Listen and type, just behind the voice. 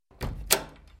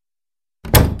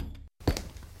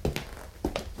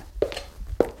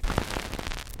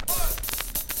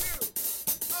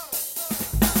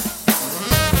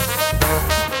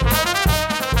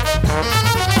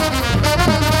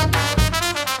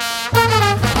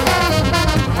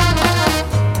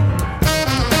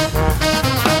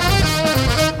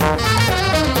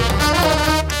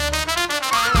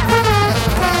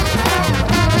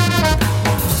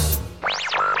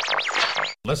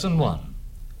Lesson 1.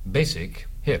 Basic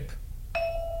Hip.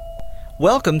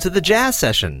 Welcome to the Jazz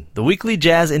Session, the weekly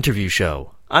jazz interview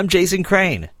show. I'm Jason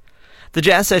Crane. The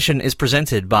Jazz Session is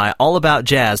presented by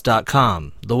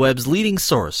allaboutjazz.com, the web's leading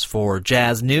source for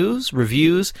jazz news,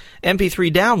 reviews,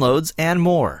 MP3 downloads, and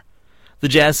more. The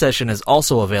Jazz Session is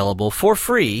also available for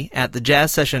free at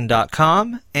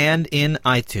thejazzsession.com and in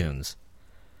iTunes.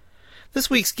 This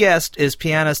week's guest is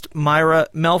pianist Myra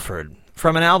Melford,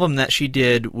 from an album that she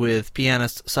did with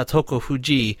pianist Satoko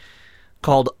Fujii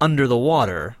called Under the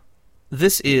Water.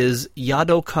 This is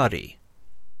Yadokari.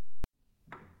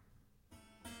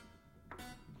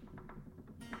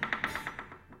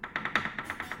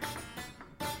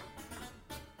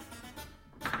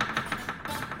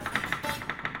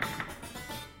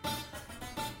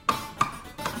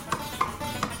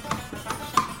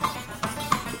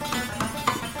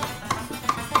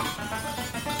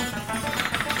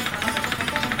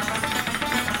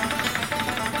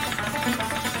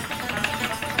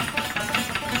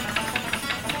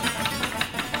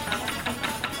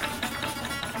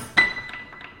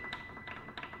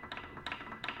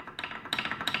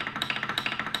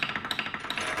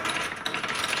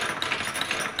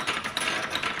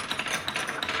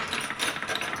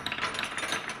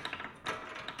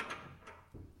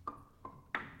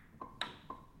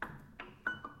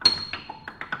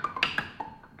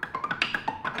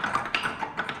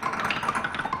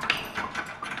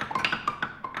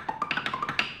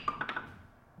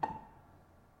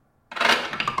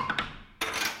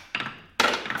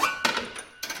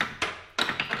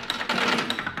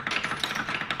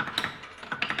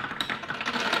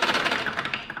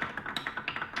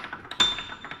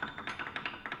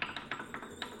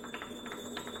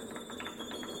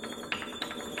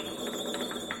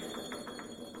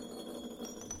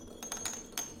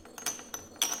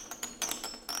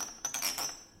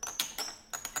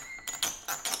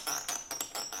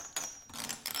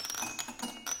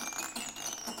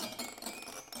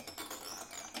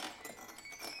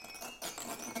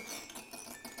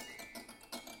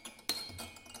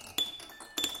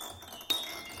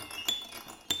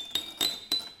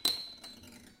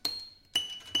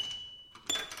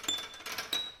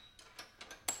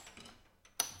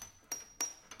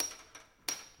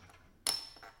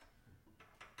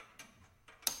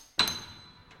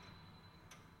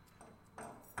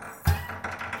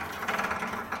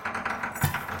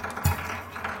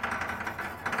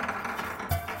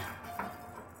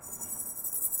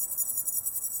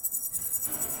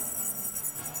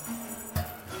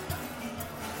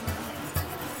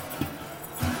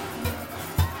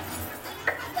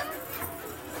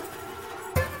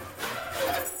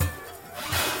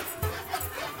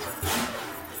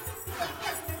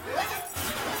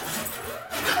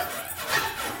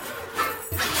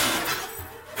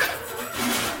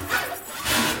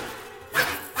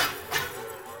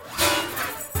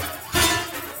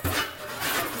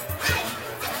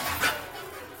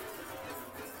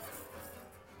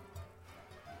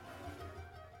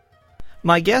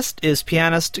 My guest is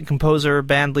pianist, composer,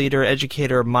 bandleader,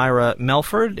 educator Myra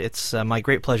Melford. It's my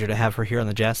great pleasure to have her here on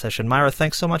the Jazz Session. Myra,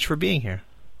 thanks so much for being here.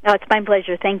 Oh, it's my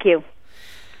pleasure. Thank you.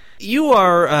 You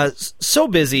are so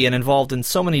busy and involved in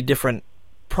so many different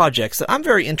projects that I'm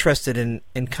very interested in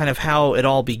kind of how it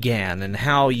all began and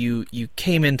how you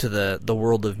came into the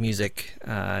world of music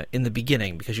in the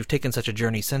beginning, because you've taken such a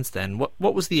journey since then.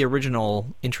 What was the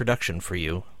original introduction for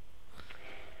you?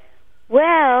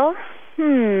 Well,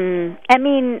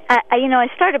 I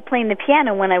started playing the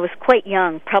piano when I was quite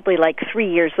young, probably like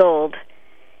 3 years old.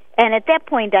 And at that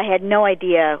point, I had no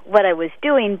idea what I was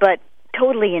doing, but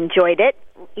totally enjoyed it,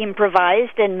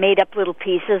 improvised and made up little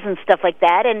pieces and stuff like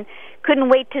that, and couldn't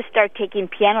wait to start taking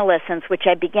piano lessons, which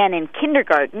I began in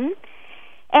kindergarten,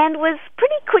 and was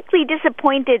pretty quickly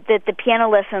disappointed that the piano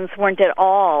lessons weren't at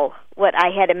all what I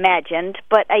had imagined,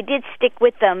 but I did stick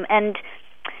with them. And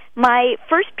my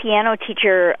first piano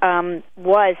teacher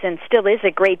was and still is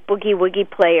a great boogie-woogie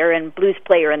player and blues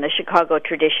player in the Chicago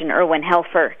tradition, Erwin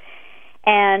Helfer.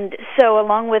 And so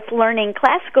along with learning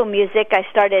classical music, I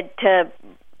started to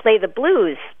play the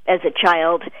blues as a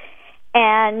child,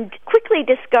 and quickly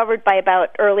discovered by about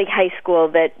early high school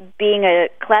that being a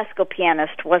classical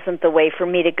pianist wasn't the way for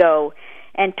me to go,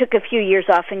 and took a few years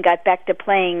off and got back to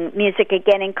playing music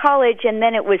again in college. And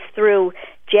then it was through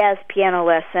jazz piano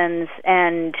lessons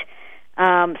and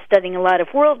studying a lot of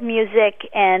world music,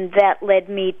 and that led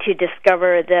me to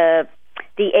discover the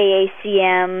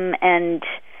AACM and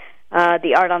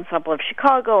the Art Ensemble of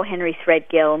Chicago, Henry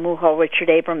Threadgill, Muhal, Richard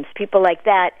Abrams, people like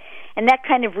that. And that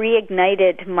kind of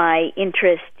reignited my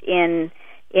interest in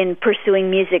in pursuing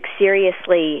music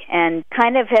seriously, and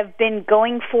kind of have been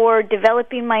going for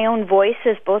developing my own voice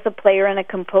as both a player and a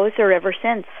composer ever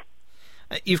since.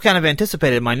 You've kind of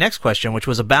anticipated my next question, which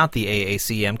was about the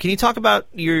AACM. Can you talk about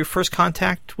your first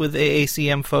contact with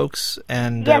AACM folks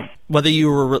and yes. Whether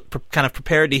you were kind of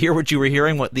prepared to hear what you were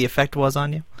hearing, what the effect was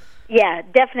on you? Yeah,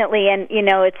 definitely. And,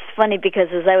 it's funny because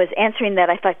as I was answering that,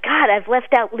 I thought, God, I've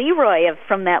left out Leroy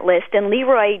from that list. And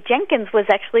Leroy Jenkins was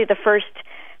actually the first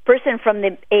person from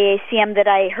the AACM that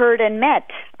I heard and met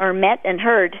and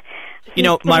heard.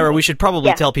 Myra, we should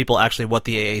probably tell people actually what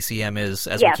the AACM is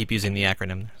as we keep using the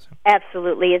acronym.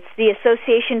 Absolutely. It's the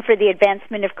Association for the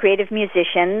Advancement of Creative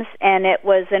Musicians, and it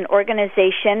was an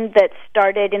organization that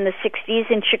started in the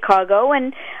 60s in Chicago,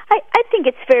 and I think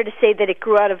it's fair to say that it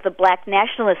grew out of the Black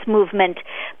nationalist movement,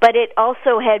 but it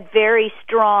also had very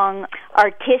strong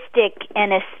artistic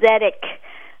and aesthetic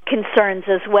concerns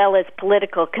as well as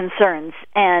political concerns.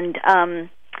 And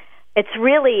it's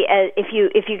really, if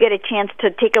you get a chance to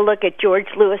take a look at George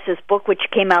Lewis's book, which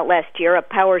came out last year, A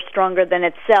Power Stronger Than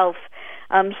Itself,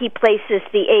 he places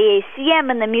the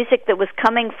AACM and the music that was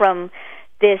coming from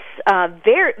this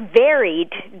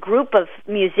varied group of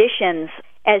musicians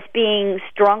as being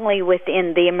strongly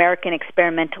within the American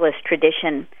experimentalist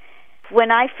tradition. When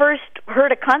I first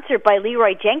heard a concert by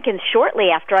Leroy Jenkins shortly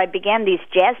after I began these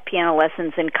jazz piano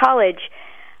lessons in college,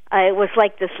 it was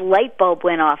like this light bulb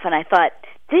went off, and I thought,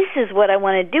 this is what I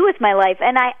want to do with my life.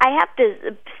 And I have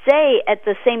to say at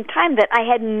the same time that I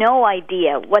had no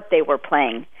idea what they were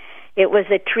playing. It was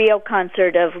a trio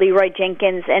concert of Leroy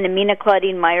Jenkins and Amina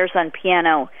Claudine Myers on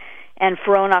piano and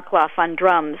Faron Aklaf on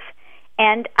drums.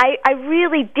 And I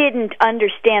really didn't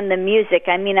understand the music.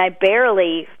 I mean, I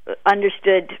barely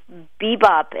understood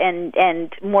bebop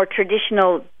and more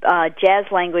traditional jazz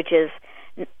languages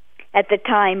at the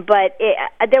time, but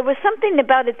there was something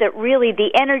about it that really, the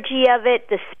energy of it,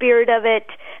 the spirit of it,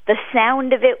 the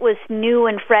sound of it was new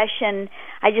and fresh, and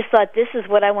I just thought, this is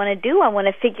what I want to do. I want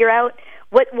to figure out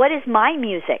what is my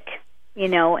music,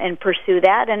 and pursue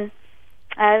that, and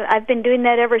I've been doing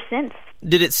that ever since.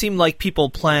 Did it seem like people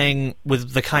playing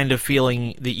with the kind of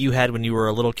feeling that you had when you were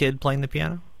a little kid playing the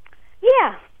piano?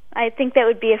 Yeah, I think that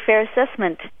would be a fair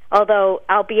assessment, although,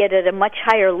 albeit at a much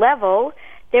higher level,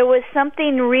 there was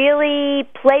something really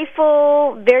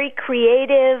playful, very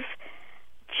creative,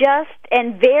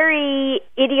 and very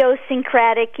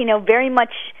idiosyncratic, very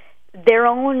much their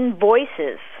own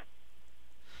voices.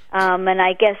 And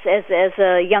I guess as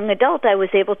a young adult, I was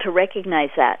able to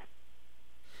recognize that.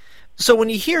 So when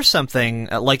you hear something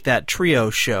like that trio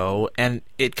show, and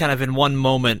it kind of in one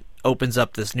moment opens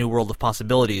up this new world of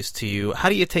possibilities to you, how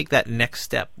do you take that next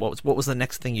step? What was the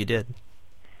next thing you did?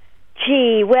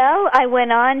 Well, I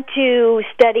went on to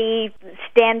study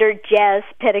standard jazz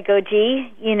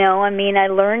pedagogy. I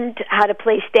learned how to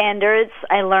play standards.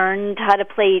 I learned how to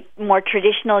play more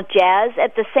traditional jazz.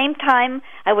 At the same time,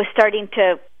 I was starting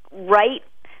to write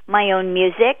my own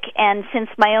music, and since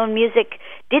my own music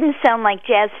didn't sound like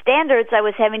jazz standards, I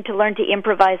was having to learn to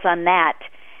improvise on that.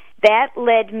 That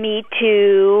led me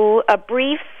to a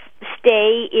brief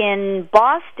stay in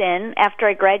Boston after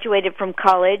I graduated from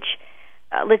college.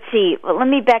 Let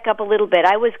me back up a little bit.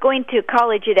 I was going to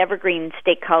college at Evergreen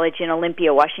State College in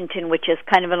Olympia, Washington, which is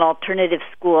kind of an alternative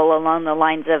school along the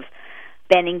lines of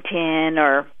Bennington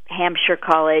or Hampshire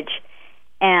College.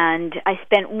 And I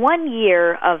spent 1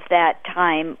 year of that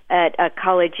time at a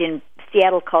college in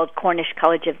Seattle called Cornish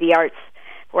College of the Arts,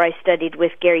 where I studied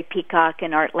with Gary Peacock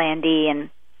and Art Landy and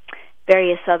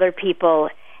various other people.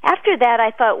 After that,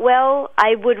 I thought,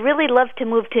 I would really love to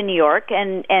move to New York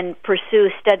and pursue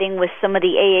studying with some of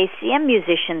the AACM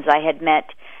musicians I had met.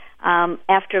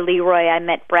 After Leroy, I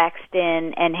met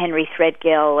Braxton and Henry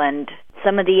Threadgill and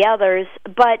some of the others.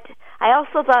 But I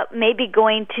also thought maybe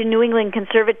going to New England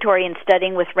Conservatory and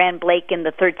studying with Rand Blake in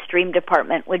the Third Stream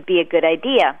Department would be a good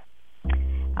idea.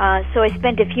 So I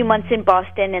spent a few months in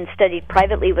Boston and studied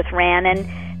privately with Rand, and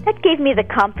that gave me the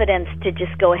confidence to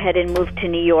just go ahead and move to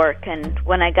New York. And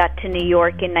when I got to New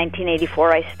York in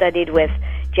 1984, I studied with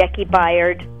Jackie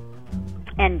Byard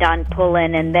and Don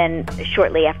Pullen, and then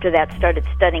shortly after that started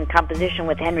studying composition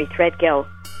with Henry Threadgill.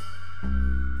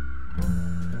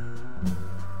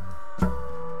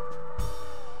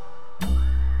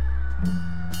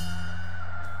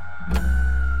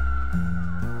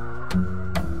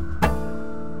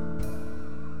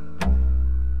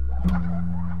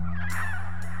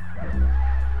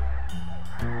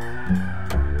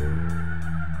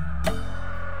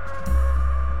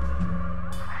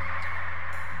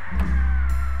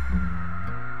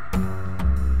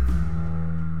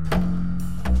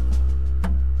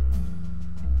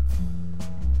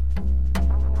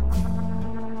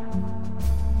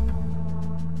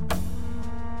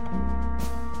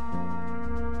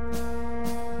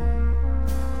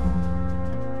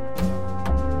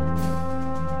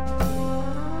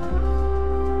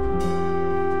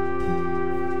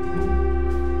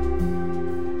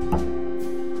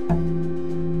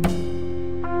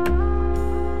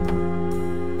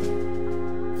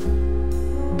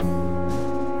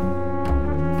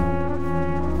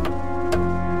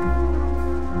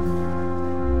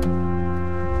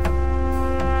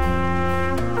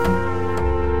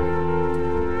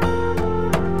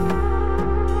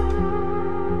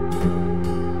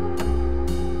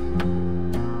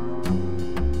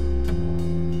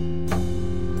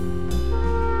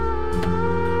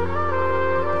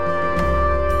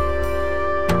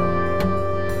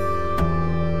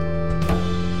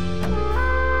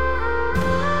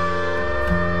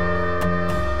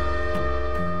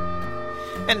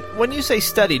 And when you say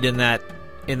studied in that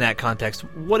context,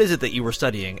 what is it that you were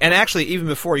studying? And actually, even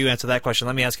before you answer that question,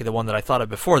 let me ask you the one that I thought of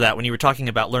before that, when you were talking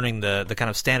about learning the kind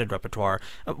of standard repertoire.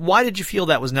 Why did you feel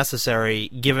that was necessary,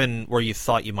 given where you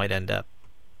thought you might end up?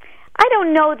 I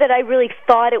don't know that I really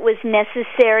thought it was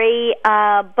necessary,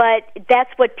 but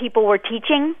that's what people were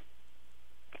teaching.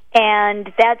 And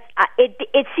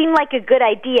it seemed like a good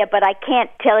idea, but I can't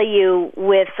tell you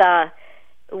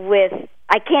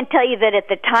I can't tell you that at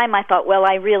the time I thought, well,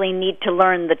 I really need to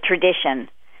learn the tradition.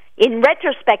 In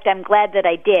retrospect, I'm glad that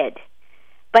I did.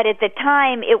 But at the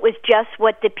time, it was just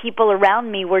what the people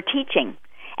around me were teaching.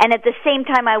 And at the same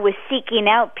time, I was seeking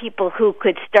out people who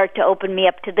could start to open me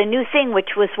up to the new thing,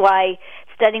 which was why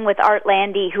studying with Art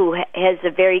Landy, who has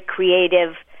a very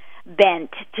creative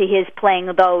bent to his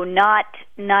playing, though not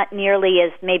nearly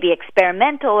as maybe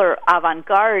experimental or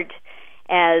avant-garde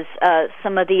as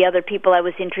some of the other people I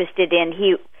was interested in.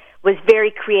 He was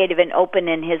very creative and open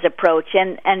in his approach.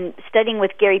 And studying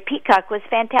with Gary Peacock was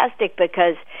fantastic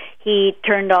because he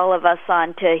turned all of us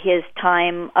on to his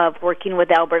time of working with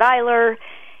Albert Eiler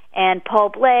and Paul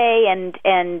Bley,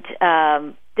 and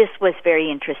this was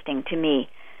very interesting to me.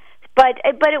 But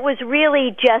it was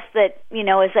really just that,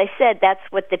 as I said, that's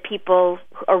what the people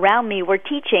around me were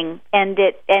teaching, and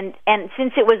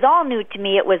since it was all new to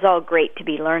me, it was all great to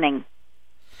be learning.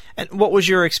 And what was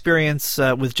your experience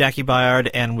with Jackie Bayard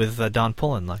and with Don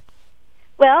Pullen like?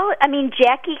 Well,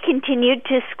 Jackie continued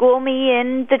to school me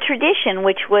in the tradition,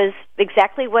 which was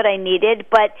exactly what I needed,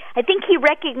 but I think he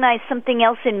recognized something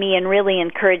else in me and really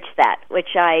encouraged that,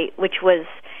 which was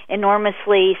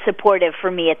enormously supportive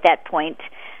for me at that point.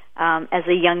 As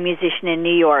a young musician in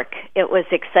New York, it was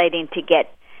exciting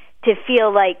to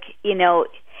feel like,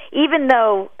 even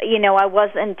though,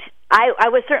 I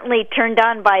was certainly turned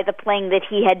on by the playing that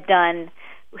he had done,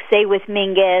 say with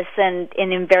Mingus and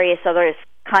in various other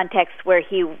contexts where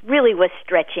he really was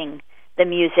stretching the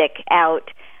music out.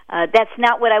 That's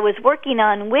not what I was working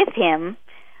on with him,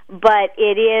 but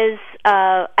it is,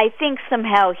 I think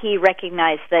somehow he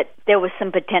recognized that there was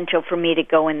some potential for me to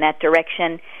go in that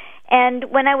direction.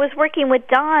 And when I was working with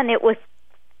Don, it was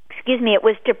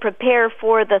to prepare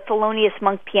for the Thelonious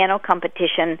Monk piano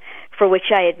competition, for which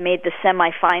I had made the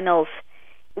semifinals.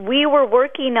 We were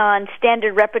working on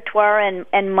standard repertoire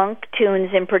and Monk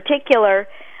tunes in particular,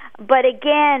 but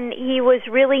again, he was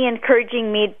really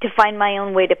encouraging me to find my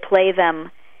own way to play them.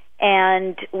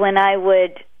 And when I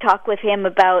would talk with him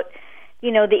about,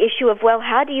 the issue of, well,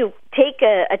 how do you take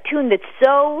a tune that's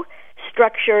so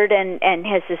structured and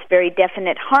has this very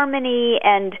definite harmony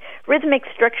and rhythmic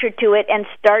structure to it and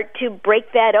start to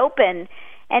break that open?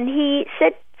 And he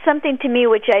said something to me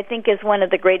which I think is one of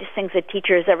the greatest things a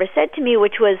teacher has ever said to me,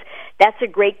 which was, that's a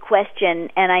great question,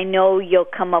 and I know you'll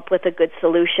come up with a good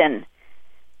solution.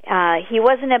 He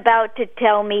wasn't about to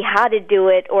tell me how to do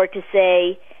it or to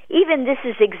say, even this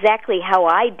is exactly how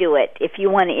I do it if you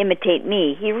want to imitate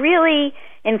me. He really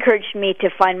encouraged me to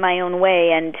find my own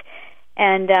way, and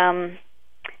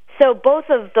so both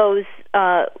of those,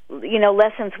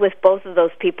 lessons with both of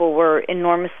those people were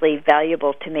enormously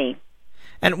valuable to me.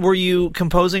 And were you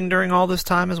composing during all this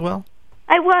time as well?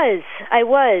 I was,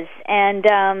 and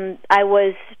I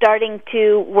was starting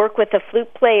to work with a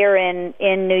flute player in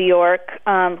New York,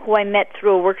 who I met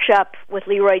through a workshop with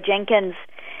Leroy Jenkins,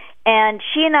 and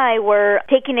she and I were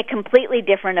taking a completely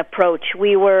different approach.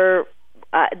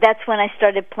 That's when I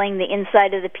started playing the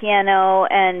inside of the piano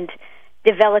and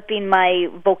developing my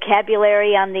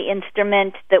vocabulary on the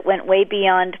instrument that went way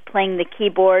beyond playing the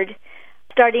keyboard,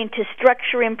 starting to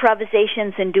structure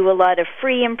improvisations and do a lot of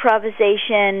free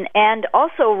improvisation, and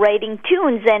also writing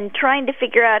tunes and trying to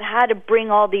figure out how to bring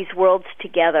all these worlds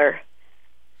together.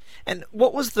 And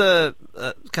what was the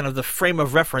kind of the frame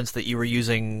of reference that you were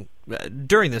using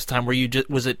during this time?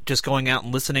 Was it just going out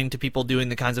and listening to people doing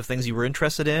the kinds of things you were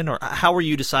interested in, or how were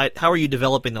you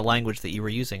developing the language that you were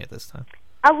using at this time?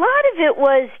 A lot of it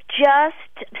was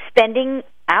just spending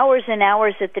hours and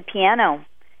hours at the piano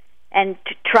and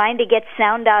trying to get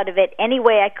sound out of it any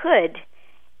way I could,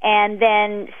 and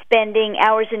then spending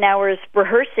hours and hours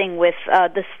rehearsing with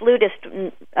the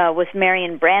flutist was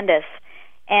Marion Brandis,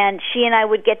 and she and I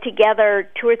would get together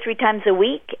 2 or 3 times a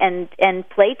week and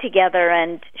play together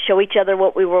and show each other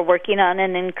what we were working on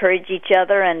and encourage each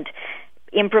other and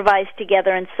improvise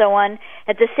together and so on.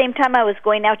 At the same time, I was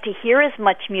going out to hear as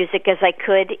much music as I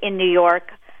could in New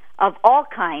York of all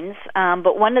kinds,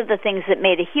 but one of the things that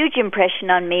made a huge impression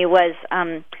on me was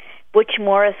Butch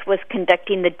Morris was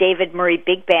conducting the David Murray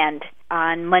Big Band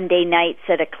on Monday nights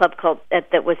at a club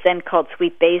that was then called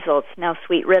Sweet Basil. It's now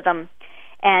Sweet Rhythm.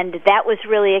 And that was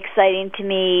really exciting to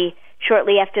me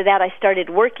shortly after that, I started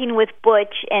working with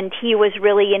Butch, and he was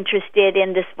really interested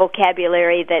in this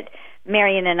vocabulary that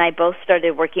Marion and I both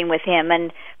started working with him,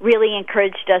 and really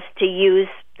encouraged us to use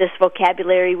this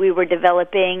vocabulary we were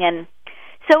developing. And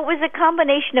so it was a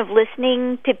combination of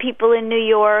listening to people in New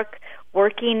York,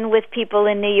 working with people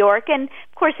in New York, and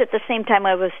of course at the same time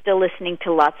I was still listening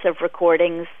to lots of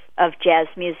recordings of jazz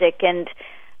music. And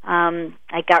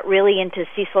I got really into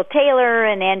Cecil Taylor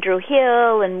and Andrew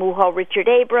Hill and Muhal Richard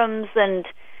Abrams, and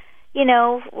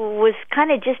was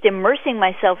kind of just immersing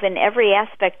myself in every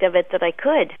aspect of it that I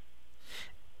could.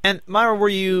 And Myra, were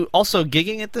you also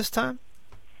gigging at this time?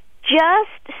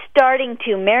 Just starting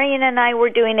to. Marion and I were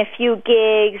doing a few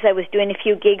gigs. I was doing a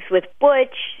few gigs with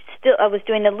Butch. Still, I was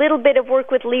doing a little bit of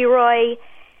work with Leroy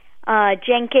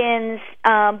Jenkins,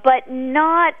 but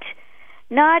not.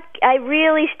 I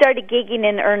really started gigging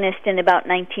in earnest in about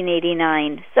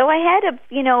 1989. So I had a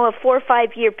 4 or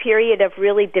 5 year period of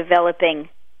really developing,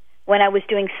 when I was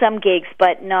doing some gigs,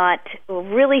 but not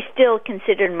really still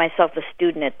considered myself a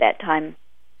student at that time.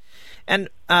 And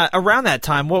around that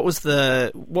time, what was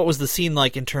the scene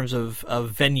like in terms of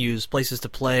venues, places to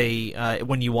play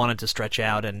when you wanted to stretch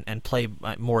out and play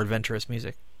more adventurous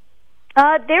music?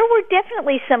 There were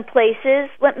definitely some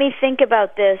places. Let me think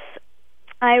about this.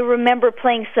 I remember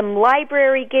playing some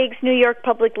library gigs, New York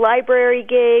Public Library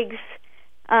gigs.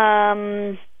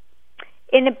 By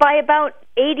about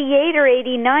 88 or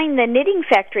 89, the Knitting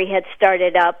Factory had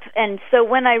started up, and so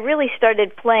when I really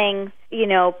started playing,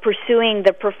 pursuing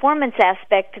the performance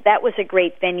aspect, that was a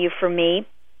great venue for me.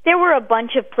 There were a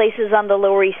bunch of places on the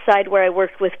Lower East Side where I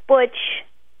worked with Butch.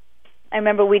 I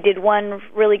remember we did one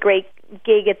really great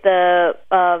gig at the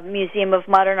Museum of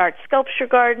Modern Art Sculpture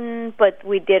Garden, but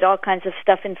we did all kinds of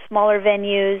stuff in smaller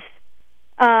venues.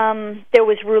 There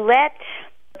was Roulette,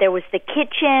 there was the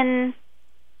Kitchen,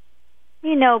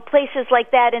 places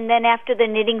like that. And then after the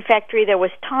Knitting Factory, there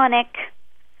was Tonic.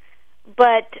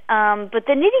 But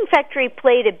the Knitting Factory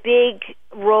played a big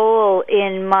role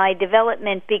in my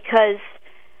development because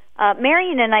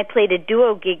Marion and I played a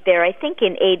duo gig there, I think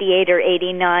in 88 or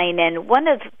 89, and one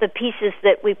of the pieces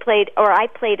that we played, or I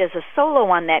played as a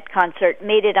solo on that concert,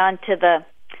 made it onto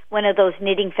one of those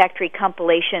Knitting Factory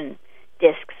compilation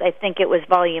discs. I think it was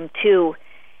Volume 2.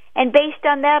 And based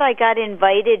on that, I got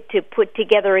invited to put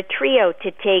together a trio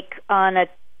to take on a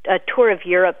tour of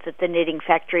Europe that the Knitting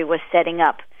Factory was setting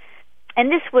up. And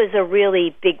this was a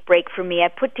really big break for me. I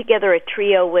put together a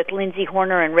trio with Lindsay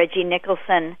Horner and Reggie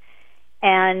Nicholson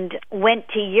and went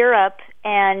to Europe.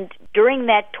 And during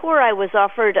that tour, I was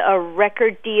offered a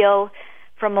record deal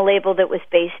from a label that was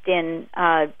based in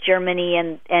Germany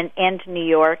and New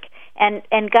York, and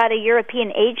got a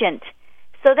European agent.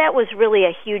 So that was really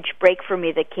a huge break for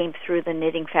me that came through the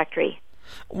Knitting Factory.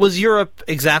 Was Europe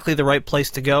exactly the right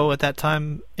place to go at that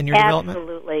time in your development?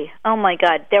 Absolutely. Oh, my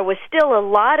God. There was still a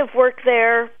lot of work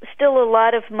there, still a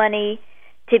lot of money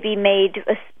to be made,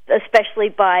 especially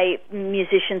by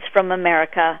musicians from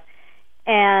America.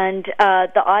 And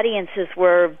the audiences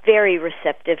were very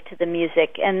receptive to the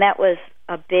music, and that was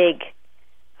a big...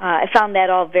 I found that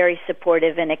all very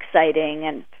supportive and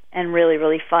exciting and really,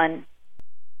 really fun.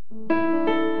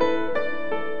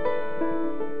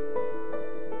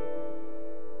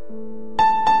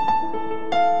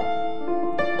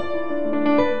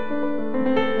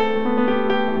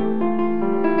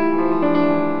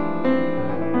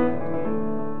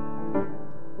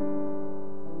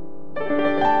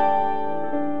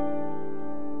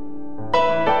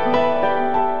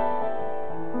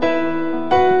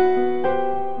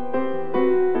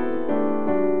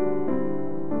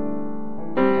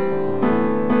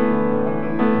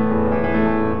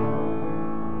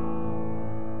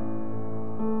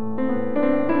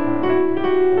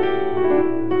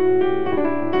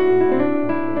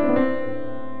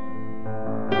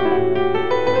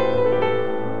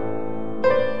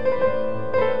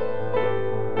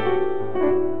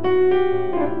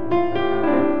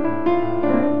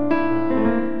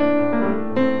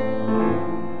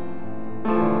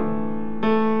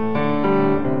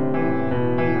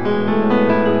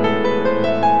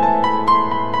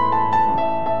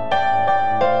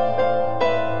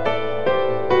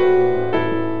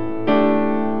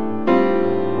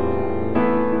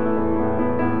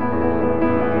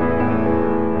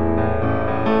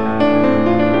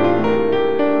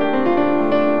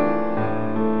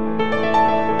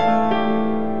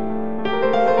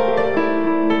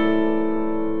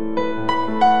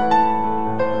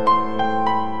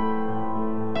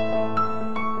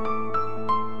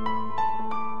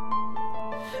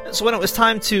 So when it was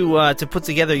time to put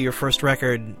together your first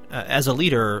record as a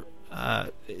leader,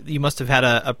 you must have had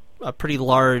a a pretty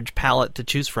large palette to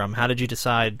choose from. How did you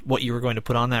decide what you were going to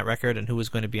put on that record and who was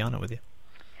going to be on it with you?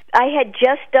 I had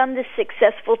just done the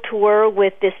successful tour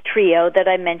with this trio that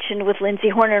I mentioned with Lindsay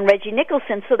Horner and Reggie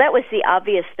Nicholson, so that was the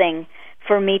obvious thing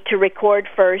for me to record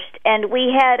first. And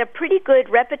we had a pretty good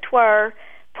repertoire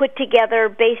put together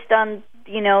based on,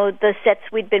 the sets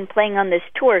we'd been playing on this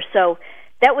tour, so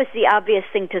that was the obvious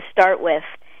thing to start with.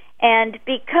 And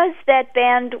because that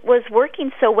band was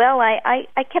working so well, I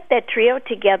kept that trio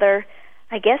together,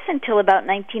 I guess, until about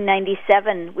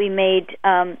 1997. We made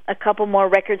a couple more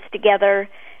records together,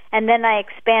 and then I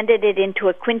expanded it into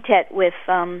a quintet with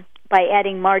by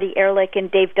adding Marty Ehrlich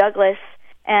and Dave Douglas.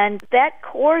 And that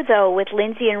core, though, with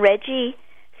Lindsay and Reggie,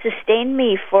 sustained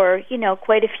me for,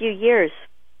 quite a few years.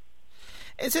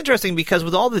 It's interesting because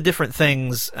with all the different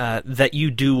things that you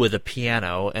do with a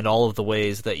piano and all of the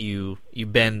ways that you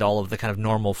bend all of the kind of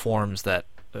normal forms that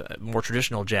more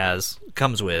traditional jazz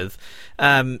comes with,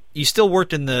 you still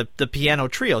worked in the piano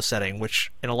trio setting,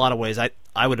 which in a lot of ways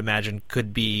I would imagine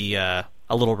could be a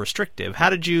little restrictive.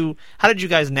 How did you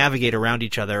guys navigate around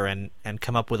each other and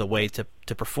come up with a way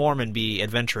to perform and be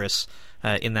adventurous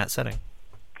in that setting?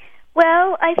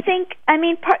 Well,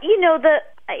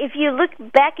 if you look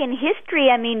back in history,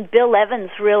 Bill Evans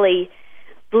really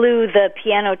blew the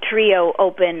piano trio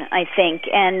open, I think,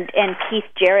 and Keith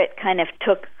Jarrett kind of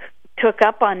took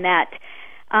up on that.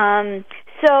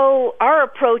 So our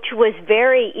approach was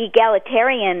very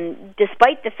egalitarian,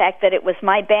 despite the fact that it was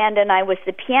my band and I was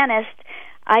the pianist.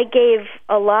 I gave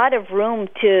a lot of room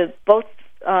to both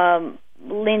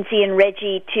Lindsay and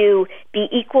Reggie to be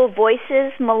equal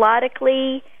voices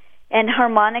melodically and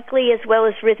harmonically as well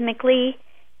as rhythmically.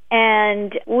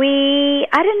 And we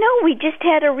just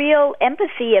had a real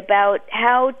empathy about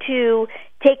how to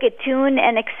take a tune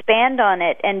and expand on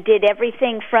it, and did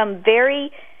everything from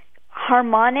very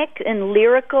harmonic and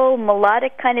lyrical,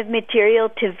 melodic kind of material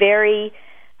to very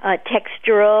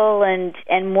textural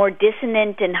and more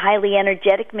dissonant and highly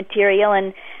energetic material.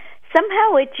 And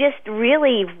somehow it just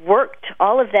really worked.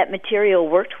 All of that material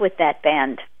worked with that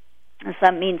band. So,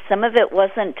 some of it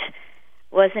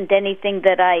wasn't anything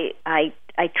that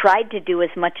I tried to do as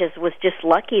much as was just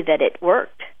lucky that it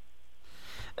worked.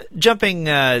 Jumping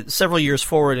several years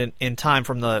forward in time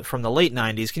from the late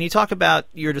 90s, can you talk about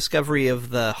your discovery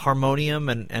of the harmonium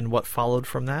and what followed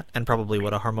from that, and probably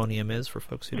what a harmonium is for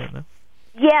folks who don't know?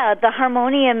 Yeah, the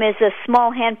harmonium is a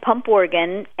small hand pump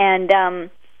organ, and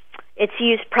it's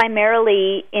used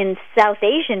primarily in South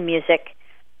Asian music.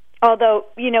 Although,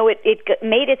 it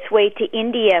made its way to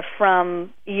India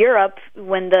from Europe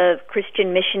when the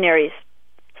Christian missionaries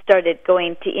started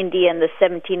going to India in the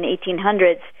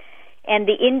 1800s. And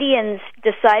the Indians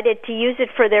decided to use it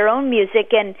for their own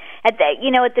music. And at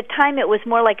the time it was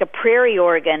more like a prairie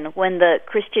organ when the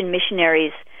Christian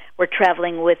missionaries were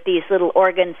traveling with these little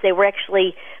organs. They were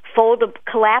actually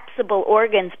collapsible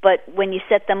organs, but when you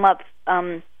set them up,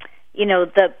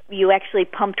 you actually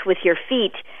pumped with your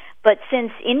feet. But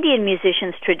since Indian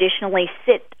musicians traditionally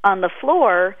sit on the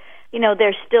floor,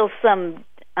 there's still some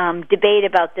debate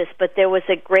about this, but there was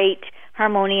a great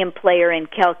harmonium player in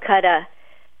Calcutta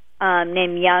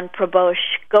named Jan Prabodh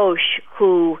Ghosh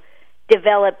who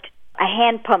developed a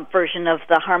hand pump version of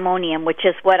the harmonium, which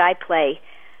is what I play.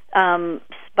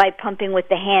 By pumping with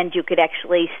the hand, you could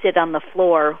actually sit on the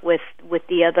floor with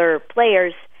the other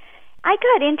players. I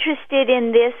got interested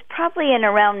in this probably in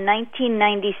around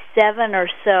 1997 or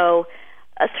so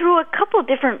through a couple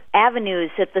different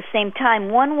avenues at the same time.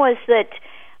 One was that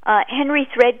Henry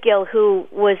Threadgill, who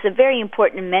was a very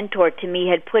important mentor to me,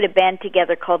 had put a band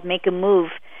together called Make a Move,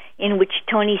 in which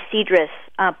Tony Cedrus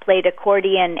played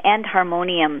accordion and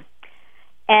harmonium.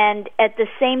 And at the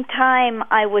same time,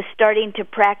 I was starting to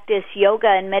practice yoga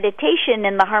and meditation,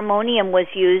 and the harmonium was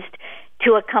used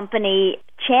to accompany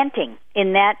chanting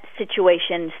in that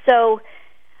situation. So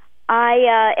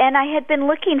I had been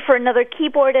looking for another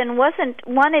keyboard and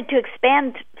wanted to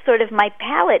expand sort of my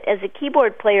palette as a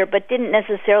keyboard player, but didn't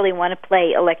necessarily want to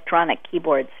play electronic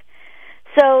keyboards.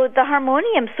 So the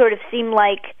harmonium sort of seemed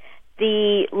like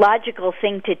the logical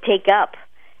thing to take up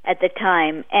at the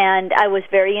time, and I was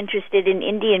very interested in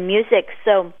Indian music.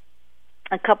 So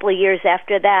a couple of years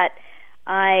after that,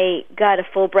 I got a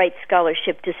Fulbright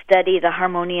scholarship to study the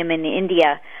harmonium in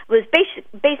India. I was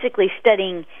basically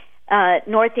studying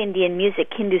North Indian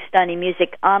music, Hindustani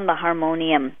music, on the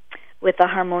harmonium with a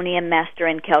harmonium master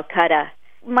in Calcutta.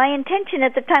 My intention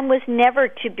at the time was never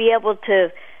to be able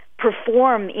to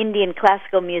perform Indian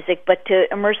classical music, but to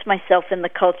immerse myself in the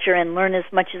culture and learn as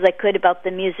much as I could about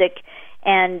the music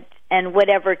and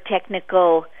whatever technique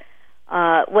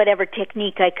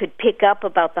I could pick up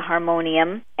about the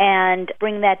harmonium, and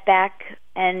bring that back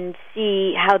and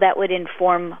see how that would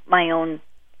inform my own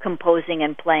composing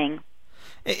and playing.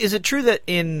 Is it true that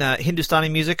in Hindustani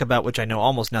music, about which I know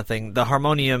almost nothing, the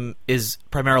harmonium is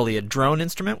primarily a drone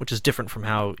instrument, which is different from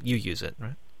how you use it,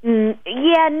 right?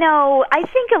 Yeah, no. I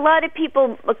think a lot of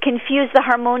people confuse the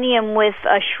harmonium with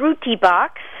a shruti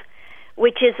box,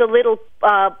 which is a little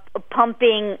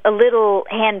a little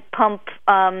hand pump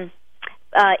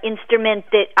instrument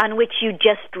on which you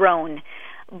just drone.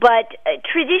 But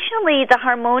traditionally, the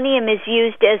harmonium is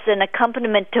used as an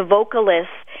accompaniment to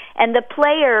vocalists, and the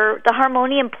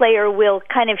harmonium player will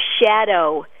kind of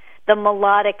shadow the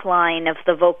melodic line of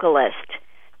the vocalist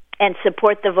and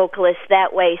support the vocalist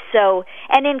that way. So,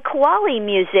 and in Qawwali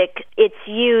music, it's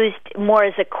used more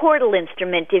as a chordal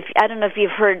instrument. I don't know if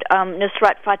you've heard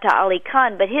Nusrat Fateh Ali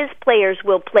Khan, but his players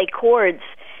will play chords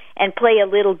and play a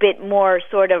little bit more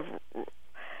sort of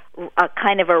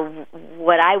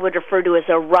what I would refer to as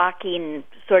a rocking,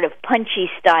 sort of punchy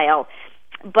style.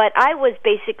 But I was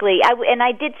basically, and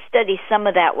I did study some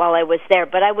of that while I was there,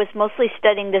 but I was mostly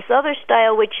studying this other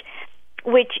style, which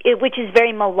is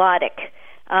very melodic.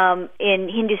 In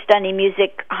Hindustani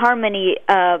music, harmony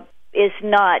is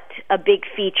not a big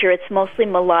feature. It's mostly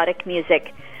melodic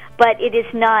music, but it is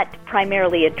not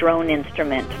primarily a drone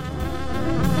instrument.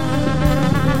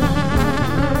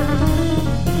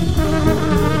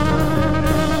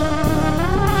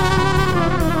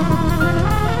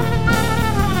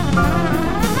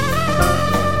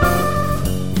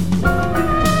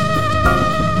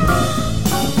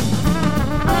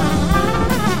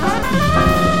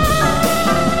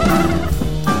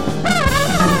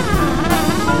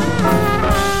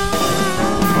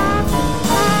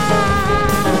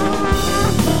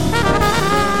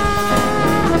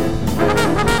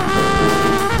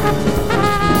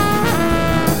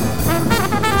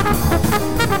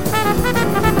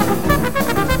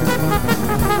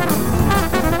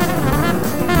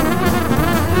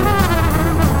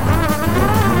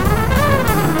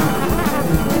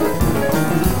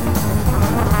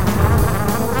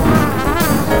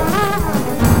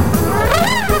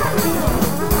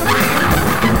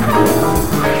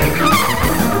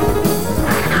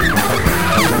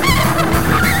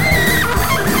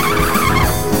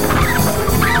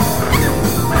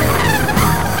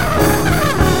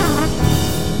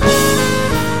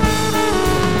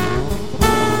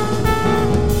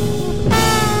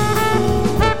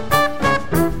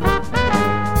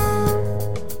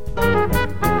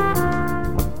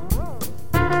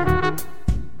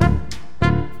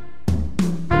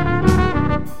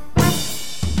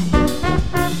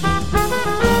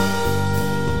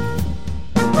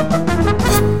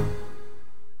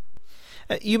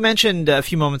 You mentioned a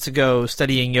few moments ago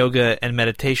studying yoga and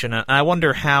meditation. I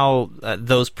wonder how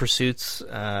those pursuits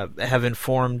have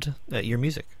informed your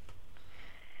music.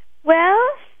 Well,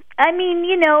 I mean,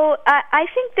 I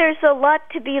think there's a lot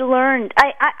to be learned.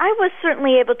 I was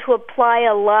certainly able to apply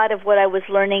a lot of what I was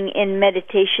learning in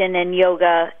meditation and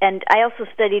yoga, and I also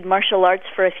studied martial arts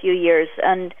for a few years,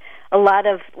 and a lot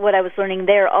of what I was learning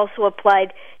there also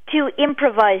applied to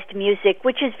improvised music,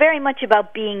 which is very much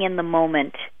about being in the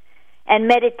moment. And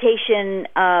meditation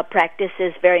practice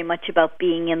is very much about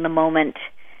being in the moment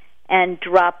and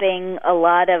dropping a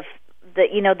lot of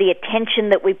the attention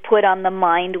that we put on the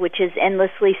mind, which is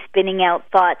endlessly spinning out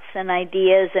thoughts and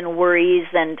ideas and worries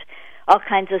and all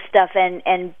kinds of stuff,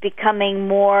 and becoming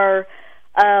more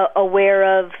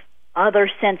aware of other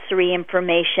sensory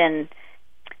information.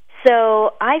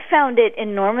 So I found it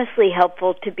enormously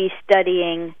helpful to be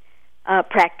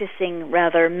practicing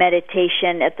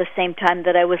meditation at the same time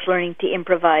that I was learning to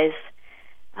improvise,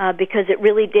 because it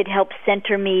really did help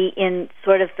center me in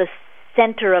sort of the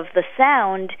center of the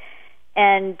sound,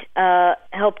 and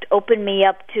helped open me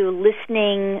up to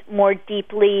listening more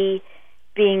deeply,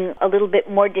 being a little bit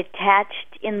more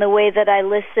detached in the way that I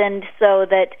listened, so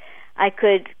that I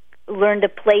could learn to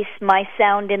place my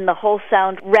sound in the whole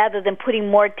sound. Rather than putting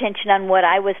more attention on what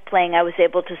I was playing, I was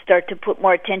able to start to put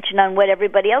more attention on what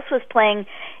everybody else was playing,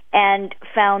 and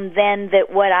found then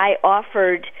that what I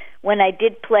offered when I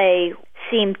did play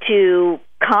seemed to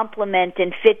complement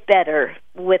and fit better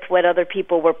with what other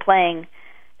people were playing.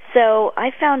 So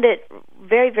I found it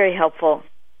very, very helpful.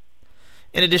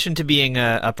 In addition to being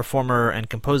a performer and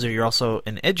composer, you're also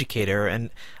an educator, and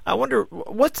I wonder,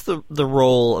 what's the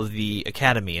role of the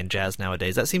academy in jazz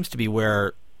nowadays? That seems to be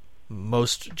where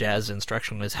most jazz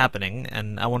instruction is happening,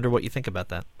 and I wonder what you think about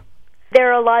that.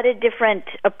 There are a lot of different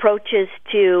approaches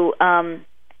to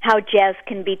how jazz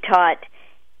can be taught,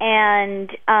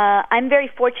 and I'm very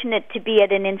fortunate to be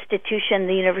at an institution,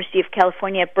 the University of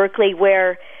California at Berkeley,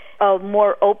 where a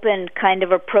more open kind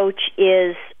of approach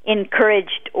is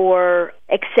encouraged or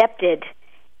accepted.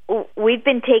 We've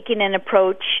been taking an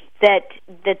approach that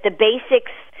the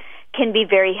basics can be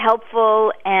very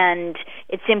helpful, and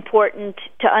it's important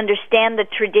to understand the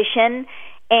tradition,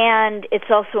 and it's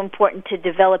also important to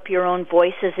develop your own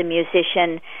voice as a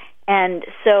musician. And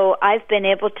so I've been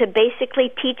able to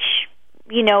basically teach,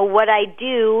 what I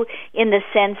do in the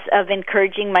sense of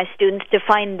encouraging my students to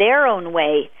find their own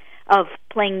way of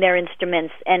playing their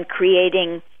instruments and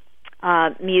creating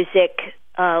music,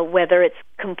 whether it's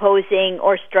composing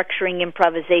or structuring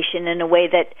improvisation in a way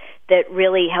that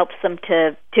really helps them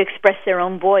to express their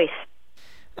own voice.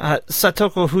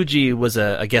 Satoko Fuji was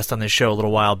a guest on this show a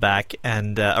little while back,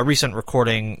 and a recent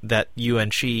recording that you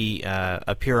and she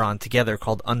appear on together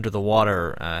called Under the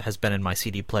Water has been in my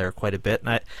CD player quite a bit. And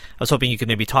I was hoping you could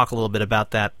maybe talk a little bit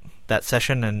about that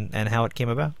session and how it came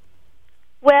about.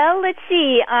 Well, let's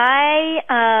see. I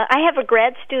have a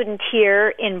grad student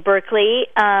here in Berkeley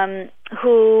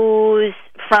who's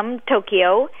from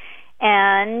Tokyo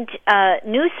and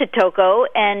knew Satoko,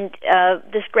 and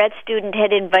this grad student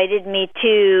had invited me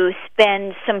to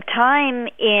spend some time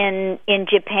in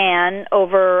Japan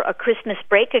over a Christmas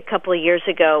break a couple of years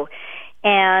ago,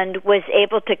 and was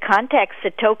able to contact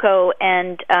Satoko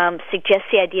and suggest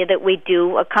the idea that we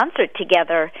do a concert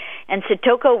together. And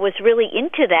Satoko was really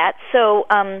into that, so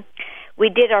we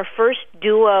did our first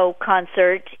duo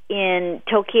concert in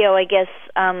Tokyo, I guess,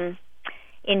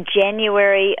 in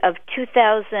January of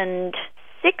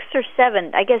 2006 or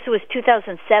 7. I guess it was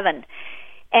 2007.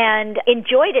 And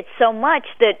enjoyed it so much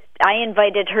that I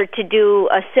invited her to do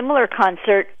a similar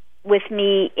concert with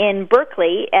me in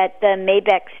Berkeley at the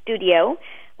Maybach Studio,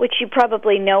 which you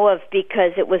probably know of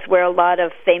because it was where a lot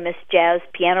of famous jazz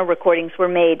piano recordings were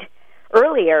made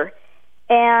earlier.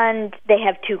 And they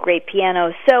have two great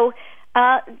pianos. So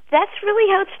that's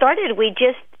really how it started.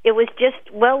 It was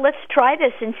just, well, let's try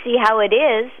this and see how it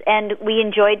is. And we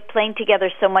enjoyed playing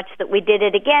together so much that we did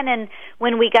it again. And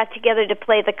when we got together to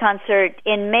play the concert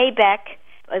in Maybach,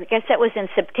 I guess that was in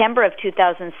September of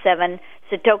 2007,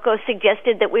 Satoko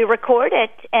suggested that we record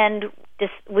it, and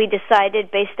we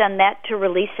decided based on that to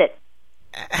release it.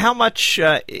 How much,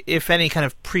 if any, kind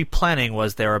of pre-planning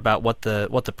was there about what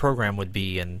the program would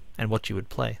be and what you would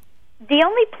play? The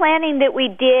only planning that we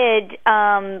did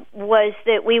was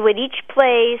that we would each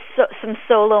play some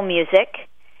solo music,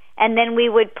 and then we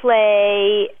would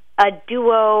play a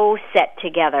duo set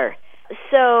together.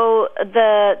 So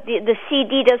the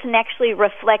CD doesn't actually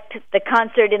reflect the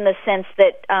concert in the sense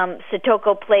that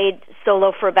Satoko played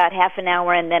solo for about half an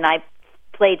hour, and then I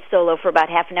played solo for about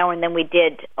half an hour, and then we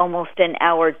did almost an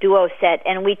hour duo set,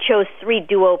 and we chose 3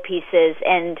 duo pieces,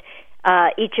 and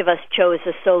each of us chose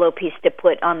a solo piece to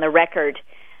put on the record.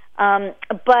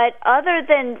 But other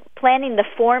than planning the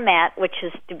format, which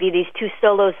is to be these 2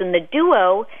 solos and the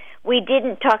duo, we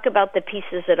didn't talk about the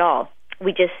pieces at all.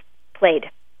 We just played.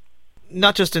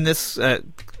 Not just in this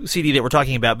CD that we're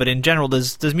talking about, but in general,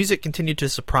 does music continue to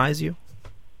surprise you?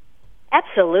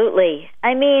 Absolutely.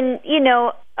 I mean,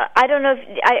 I don't know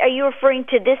if... Are you referring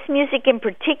to this music in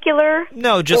particular?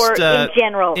 No, just... Or in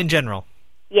general? In general.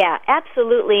 Yeah,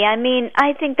 absolutely. I mean,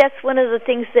 I think that's one of the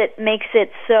things that makes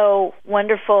it so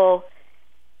wonderful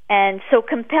and so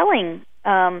compelling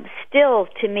still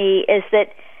to me, is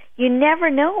that you never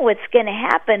know what's going to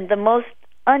happen. The most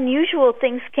unusual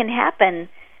things can happen,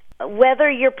 whether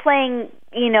you're playing,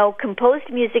 composed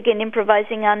music and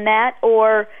improvising on that,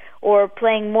 or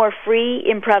playing more free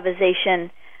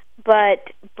improvisation. But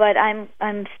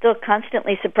I'm still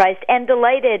constantly surprised and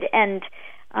delighted. And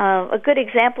a good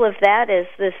example of that is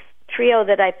this trio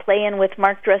that I play in with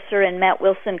Mark Dresser and Matt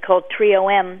Wilson called Trio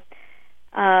M.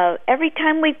 Every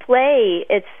time we play,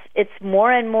 it's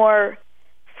more and more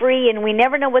free, and we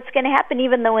never know what's going to happen,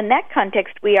 even though in that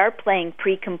context we are playing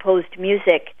pre-composed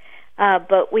music.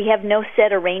 But we have no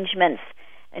set arrangements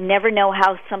and never know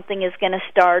how something is going to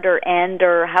start or end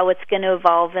or how it's going to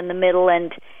evolve in the middle.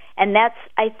 And that's,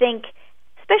 I think,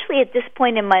 especially at this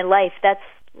point in my life, that's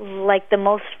like the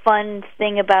most fun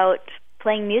thing about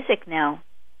playing music now.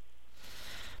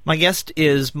 My guest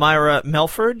is Myra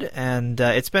Melford, and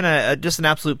it's been just an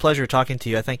absolute pleasure talking to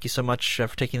you. I thank you so much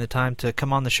for taking the time to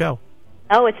come on the show.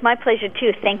 Oh, it's my pleasure,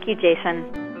 too. Thank you,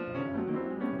 Jason.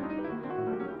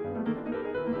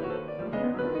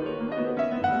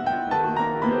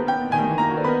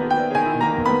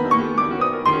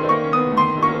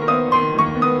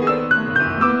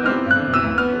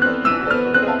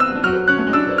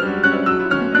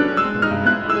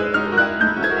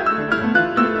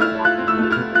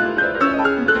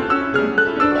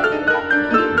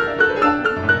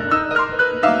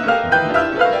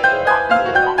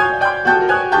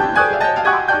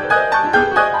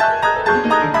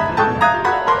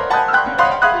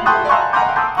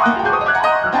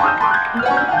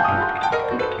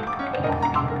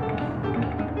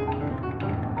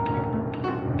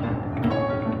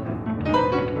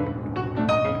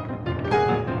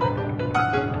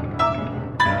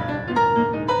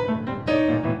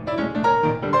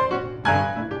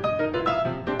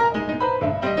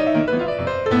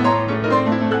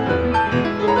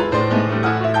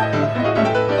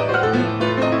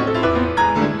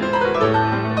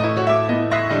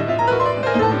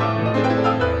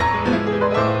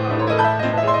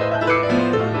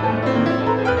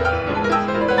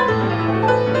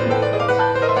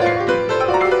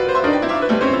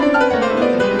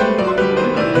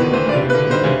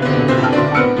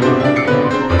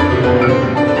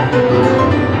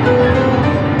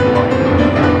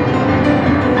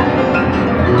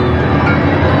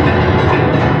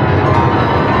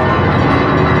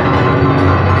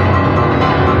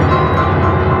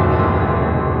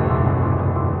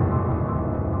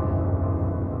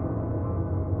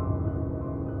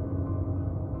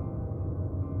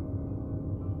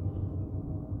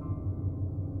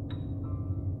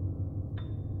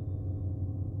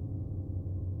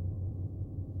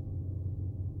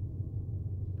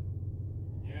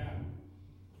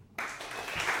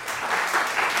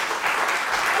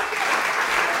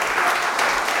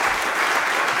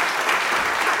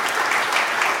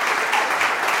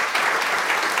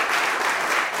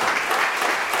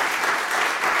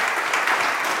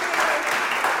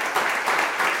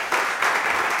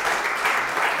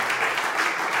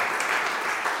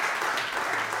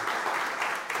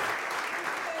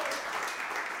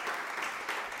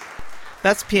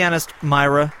 That's pianist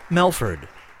Myra Melford.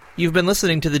 You've been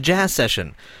listening to The Jazz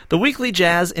Session, the weekly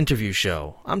jazz interview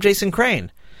show. I'm Jason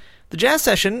Crane. The Jazz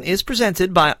Session is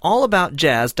presented by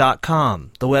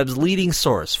AllAboutJazz.com, the web's leading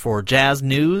source for jazz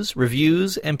news,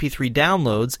 reviews, MP3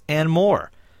 downloads, and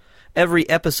more. Every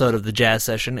episode of The Jazz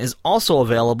Session is also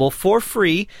available for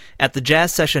free at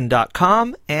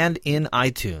thejazzsession.com and in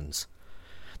iTunes.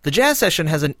 The Jazz Session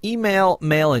has an email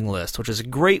mailing list, which is a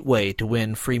great way to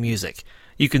win free music.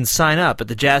 You can sign up at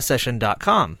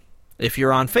thejazzsession.com. If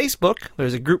you're on Facebook,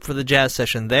 there's a group for The Jazz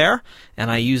Session there,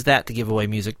 and I use that to give away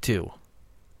music too.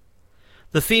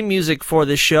 The theme music for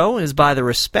this show is by the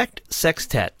Respect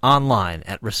Sextet online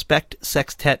at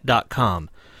respectsextet.com.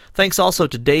 Thanks also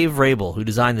to Dave Rabel, who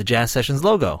designed the Jazz Session's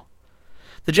logo.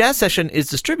 The Jazz Session is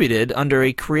distributed under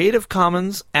a Creative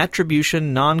Commons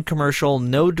Attribution Non-Commercial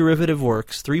No Derivative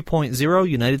Works 3.0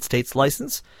 United States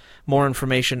license. More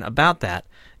information about that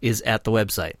is at the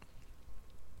website.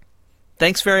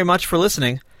 Thanks very much for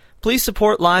listening. Please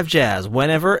support live jazz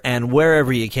whenever and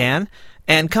wherever you can,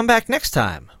 and come back next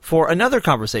time for another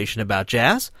conversation about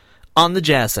jazz on The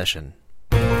Jazz Session.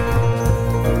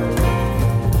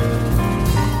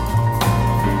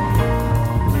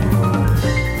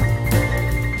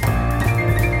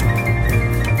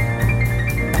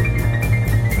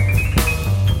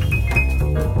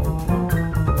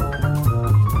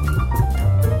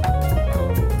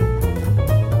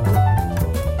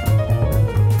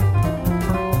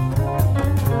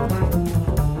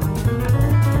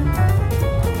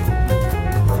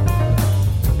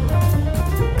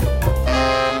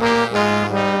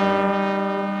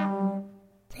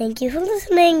 Thank you for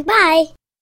listening. Bye.